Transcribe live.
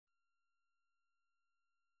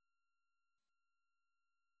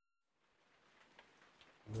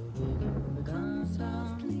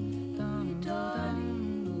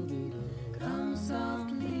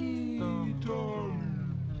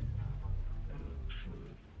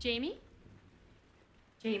Jamie?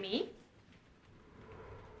 Jamie?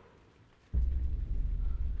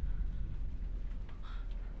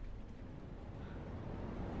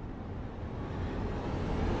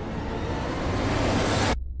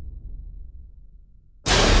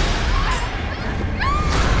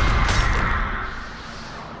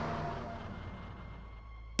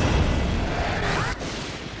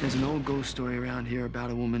 There's an old ghost story around here about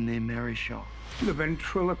a woman named Mary Shaw. The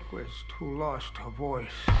ventriloquist who lost her voice.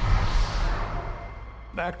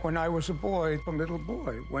 Back when I was a boy, a little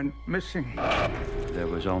boy went missing. There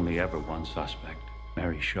was only ever one suspect,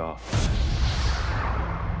 Mary Shaw.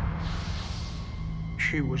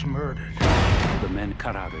 She was murdered. The men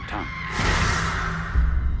cut out her tongue.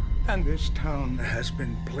 And this town has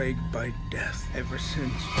been plagued by death ever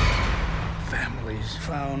since. Families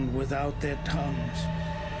found without their tongues.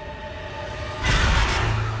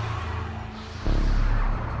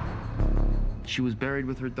 She was buried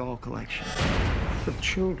with her doll collection. The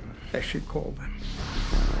children, as she called them.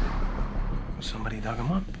 Somebody dug them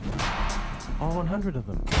up. All 100 of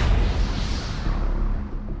them.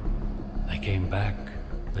 They came back.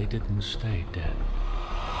 They didn't stay dead.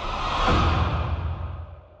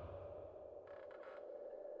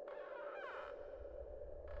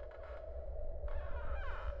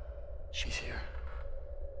 She's here.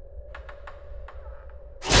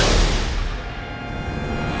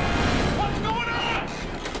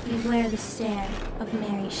 Beware the stare of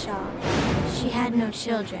Mary Shaw. She had no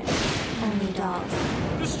children, only dolls.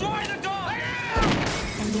 Destroy the doll!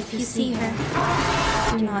 And if you see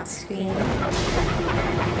her, do not scream.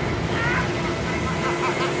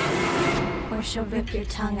 Or she'll rip your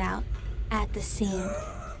tongue out at the seam.